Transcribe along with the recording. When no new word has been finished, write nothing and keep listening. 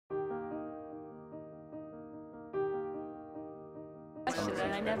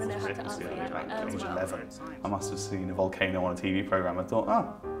question and I never know how to answer it. I was 11. I must have seen a volcano on a TV programme. I thought,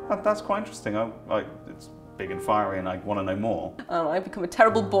 oh, that's quite interesting. It's big and fiery and I want to know more. I become a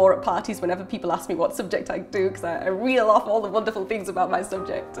terrible bore at parties whenever people ask me what subject I do, because I reel off all the wonderful things about my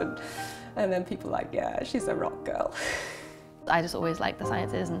subject, and then people are like, yeah, she's a rock girl. I just always liked the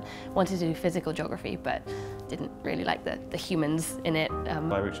sciences and wanted to do physical geography, but didn't really like the humans in it.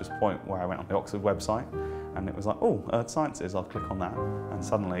 I reached this point where I went on the Oxford website and it was like, oh, Earth Sciences, I'll click on that. And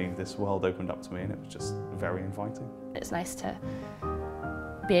suddenly this world opened up to me and it was just very inviting. It's nice to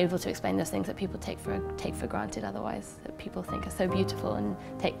be able to explain those things that people take for granted otherwise, that people think are so beautiful and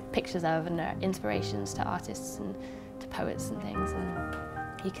take pictures of and are inspirations to artists and to poets and things. And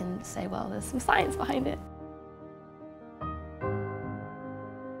you can say, well, there's some science behind it.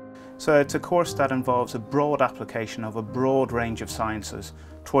 So it's a course that involves a broad application of a broad range of sciences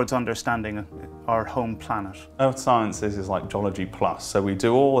towards understanding our home planet. Earth Sciences is like geology plus, so we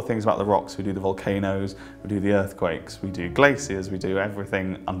do all the things about the rocks, we do the volcanoes, we do the earthquakes, we do glaciers, we do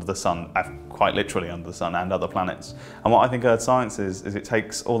everything under the sun, quite literally under the sun and other planets. And what I think Earth Sciences is it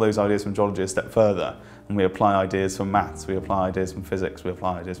takes all those ideas from geology a step further and we apply ideas from maths, we apply ideas from physics, we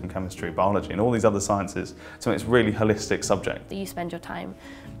apply ideas from chemistry, biology and all these other sciences, so it's a really holistic subject. You spend your time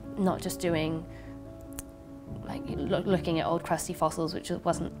not just doing like looking at old crusty fossils, which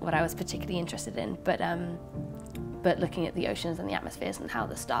wasn't what I was particularly interested in, but looking at the oceans and the atmospheres and how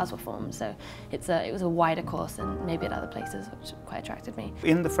the stars were formed. So it was a wider course than maybe at other places, which quite attracted me.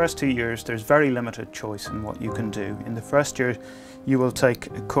 In the first 2 years, there's very limited choice in what you can do. In the first year, you will take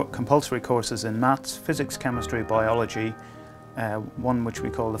compulsory courses in maths, physics, chemistry, biology, one which we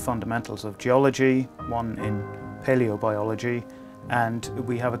call the fundamentals of geology, one in paleobiology, and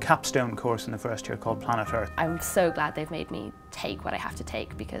we have a capstone course in the first year called Planet Earth. I'm so glad they've made me take what I have to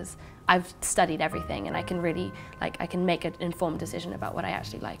take, because I've studied everything and I can really, I can make an informed decision about what I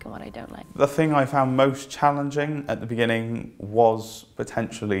actually like and what I don't like. The thing I found most challenging at the beginning was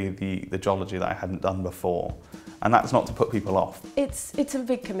potentially the geology that I hadn't done before. And that's not to put people off. It's a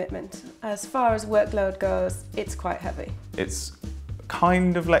big commitment. As far as workload goes, it's quite heavy. It's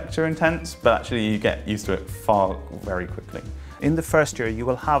kind of lecture intense, but actually you get used to it very quickly. In the first year, you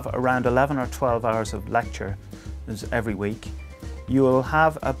will have around 11 or 12 hours of lecture every week. You will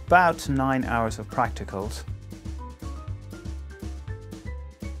have about 9 hours of practicals.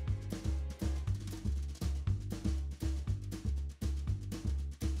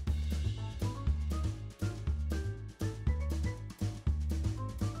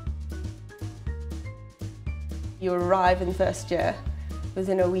 You arrive in first year,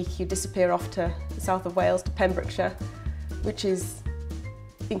 within a week you disappear off to the south of Wales, to Pembrokeshire, which is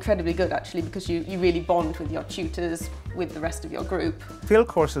incredibly good actually, because you really bond with your tutors, with the rest of your group. Field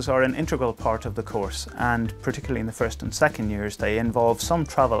courses are an integral part of the course, and particularly in the first and second years they involve some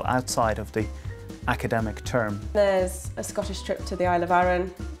travel outside of the academic term. There's a Scottish trip to the Isle of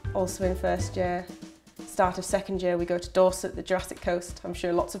Arran, also in first year. Start of second year we go to Dorset, the Jurassic Coast. I'm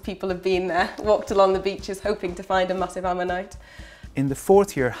sure lots of people have been there, walked along the beaches hoping to find a massive ammonite. In the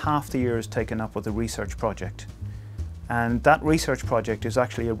fourth year, half the year is taken up with a research project. And that research project is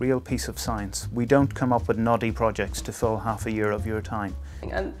actually a real piece of science. We don't come up with noddy projects to fill half a year of your time.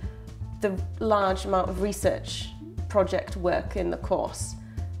 And the large amount of research project work in the course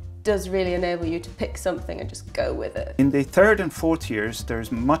does really enable you to pick something and just go with it. In the third and fourth years,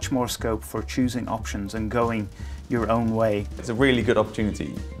 there's much more scope for choosing options and going your own way. It's a really good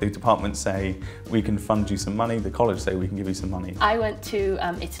opportunity. The department say, we can fund you some money, the college say, we can give you some money. I went to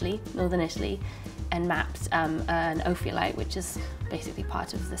Italy, northern Italy, and mapped an ophiolite, which is basically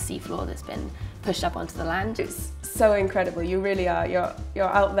part of the seafloor that's been pushed up onto the land. It's so incredible, you really are. You're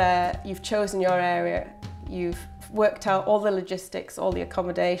out there, you've chosen your area, you've worked out all the logistics, all the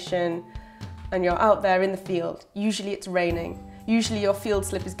accommodation, and you're out there in the field. Usually it's raining, usually your field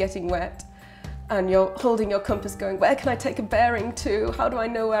slip is getting wet, and you're holding your compass going, where can I take a bearing to? How do I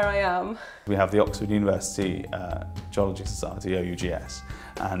know where I am? We have the Oxford University Geology Society, OUGS,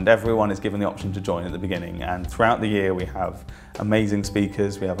 and everyone is given the option to join at the beginning, and throughout the year we have amazing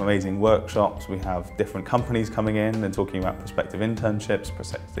speakers, we have amazing workshops, we have different companies coming in and talking about prospective internships,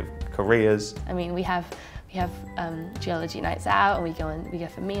 prospective careers. I mean, we have geology nights out, and we go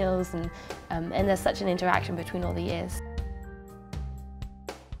for meals, and there's such an interaction between all the years.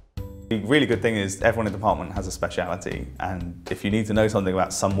 The really good thing is everyone in the department has a speciality, and if you need to know something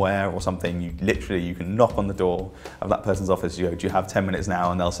about somewhere or something, you can knock on the door of that person's office, you go, do you have 10 minutes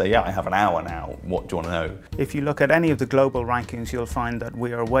now? And they'll say, yeah, I have an hour now, what do you want to know? If you look at any of the global rankings, you'll find that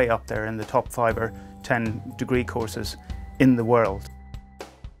we are way up there in the top 5 or 10 degree courses in the world.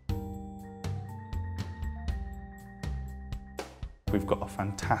 We've got a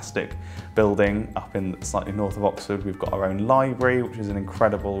fantastic building up in slightly north of Oxford. We've got our own library, which is an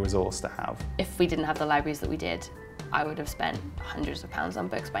incredible resource to have. If we didn't have the libraries that we did, I would have spent hundreds of pounds on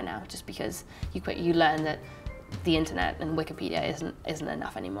books by now, just because you learn that the internet and Wikipedia isn't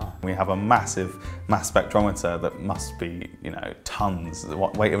enough anymore. We have a massive mass spectrometer that must be, you know, tons, the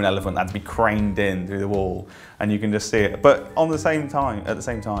weight of an elephant, that had to be craned in through the wall, and you can just see it. But at the same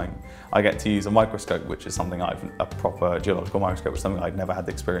time, I get to use a microscope, which is something a proper geological microscope, which is something I'd never had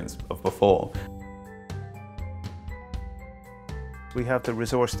the experience of before. We have the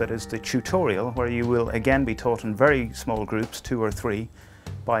resource that is the tutorial, where you will again be taught in very small groups, 2 or 3,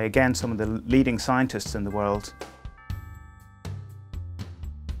 by again some of the leading scientists in the world.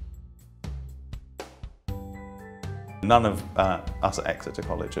 None of us at Exeter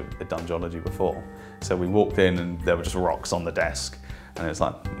College had done geology before, so we walked in and there were just rocks on the desk, and it's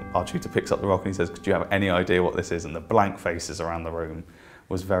like our tutor picks up the rock and he says, "Do you have any idea what this is?" And the blank faces around the room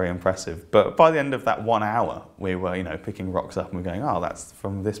was very impressive. But by the end of that 1 hour, we were, you know, picking rocks up and we're going, "Oh, that's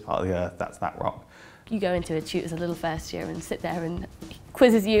from this part of the earth, that's that rock." You go into a tutor's a little first year and sit there and he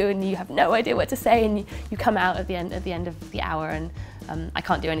quizzes you and you have no idea what to say, and you come out at the end of the hour, and I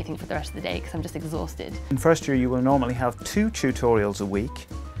can't do anything for the rest of the day because I'm just exhausted. In first year you will normally have 2 tutorials a week,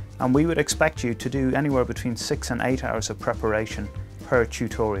 and we would expect you to do anywhere between 6 and 8 hours of preparation per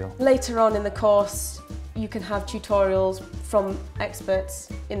tutorial. Later on in the course, you can have tutorials from experts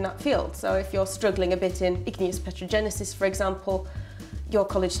in that field. So if you're struggling a bit in igneous petrogenesis, for example, your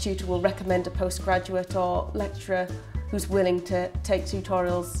college tutor will recommend a postgraduate or lecturer who's willing to take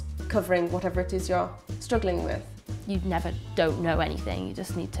tutorials covering whatever it is you're struggling with. You never don't know anything, you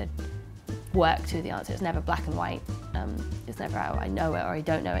just need to work to the answer. It's never black and white. It's never, oh, I know it or I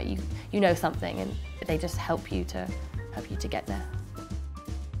don't know it. You know something, and they just help you to get there.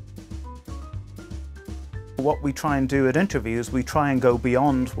 What we try and do at interviews, we try and go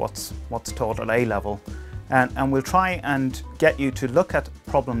beyond what's taught at A level. And we'll try and get you to look at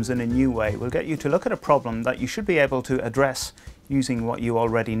problems in a new way. We'll get you to look at a problem that you should be able to address using what you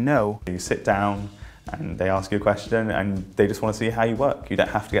already know. You sit down and they ask you a question and they just want to see how you work. You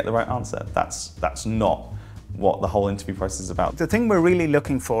don't have to get the right answer. That's not what the whole interview process is about. The thing we're really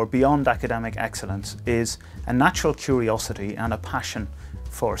looking for beyond academic excellence is a natural curiosity and a passion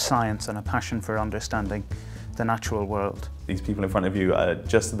for science and a passion for understanding the natural world. These people in front of you are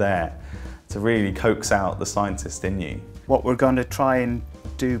just there to really coax out the scientist in you. What we're going to try and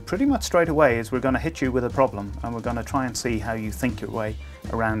do pretty much straight away is we're going to hit you with a problem, and we're going to try and see how you think your way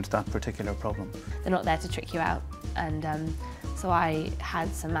around that particular problem. They're not there to trick you out, and so I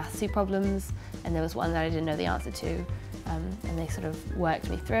had some Maths 2 problems, and there was one that I didn't know the answer to, and they sort of worked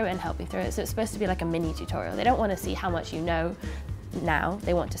me through it and helped me through it. So it's supposed to be like a mini tutorial. They don't want to see how much you know now,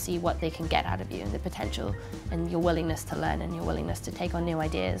 they want to see what they can get out of you and the potential and your willingness to learn and your willingness to take on new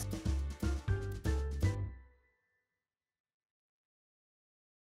ideas.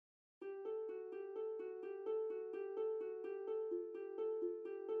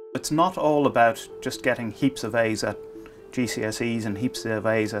 It's not all about just getting heaps of A's at GCSEs and heaps of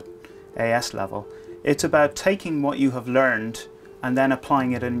A's at AS level. It's about taking what you have learned and then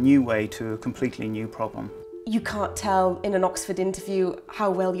applying it in a new way to a completely new problem. You can't tell in an Oxford interview how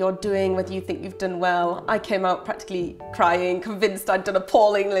well you're doing, whether you think you've done well. I came out practically crying, convinced I'd done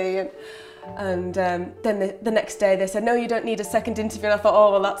appallingly, and then the next day they said, "No, you don't need a second interview," and I thought,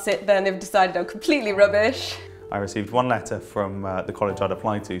 oh well, that's it then, they've decided I'm completely rubbish. I received one letter from the college I'd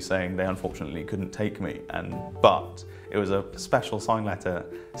applied to saying they unfortunately couldn't take me, but it was a special signed letter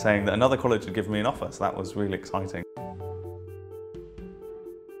saying that another college had given me an offer, so that was really exciting.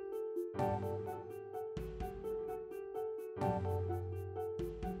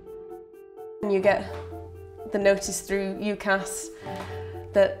 You get the notice through UCAS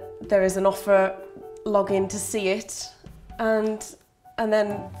that there is an offer, log in to see it, and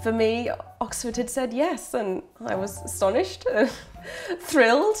then for me Oxford had said yes, and I was astonished,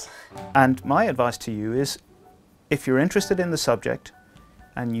 thrilled. And my advice to you is, if you're interested in the subject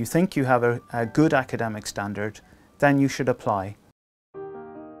and you think you have a good academic standard, then you should apply.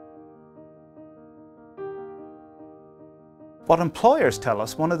 What employers tell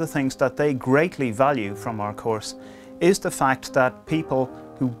us, one of the things that they greatly value from our course is the fact that people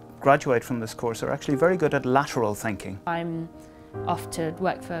who graduate from this course are actually very good at lateral thinking. I'm off to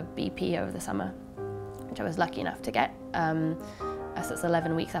work for BP over the summer, which I was lucky enough to get. So it's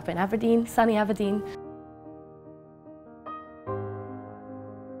 11 weeks up in Aberdeen, sunny Aberdeen.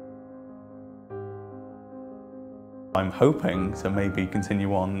 I'm hoping to maybe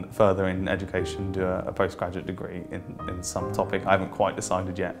continue on further in education, do a postgraduate degree in some topic. I haven't quite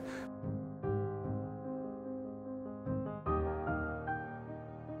decided yet.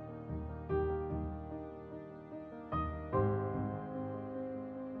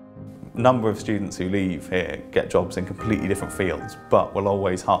 number of students who leave here get jobs in completely different fields, but will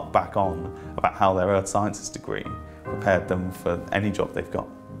always hark back on about how their earth sciences degree prepared them for any job they've got.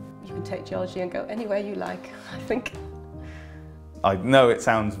 You can take geology and go anywhere you like, I think. I know it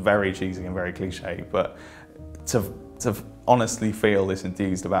sounds very cheesy and very cliche, but to honestly feel this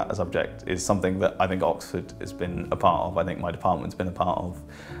enthused about a subject is something that I think Oxford has been a part of, I think my department's been a part of,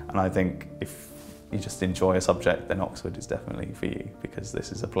 and I think if you just enjoy a subject, then Oxford is definitely for you, because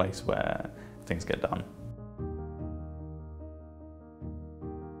this is a place where things get done.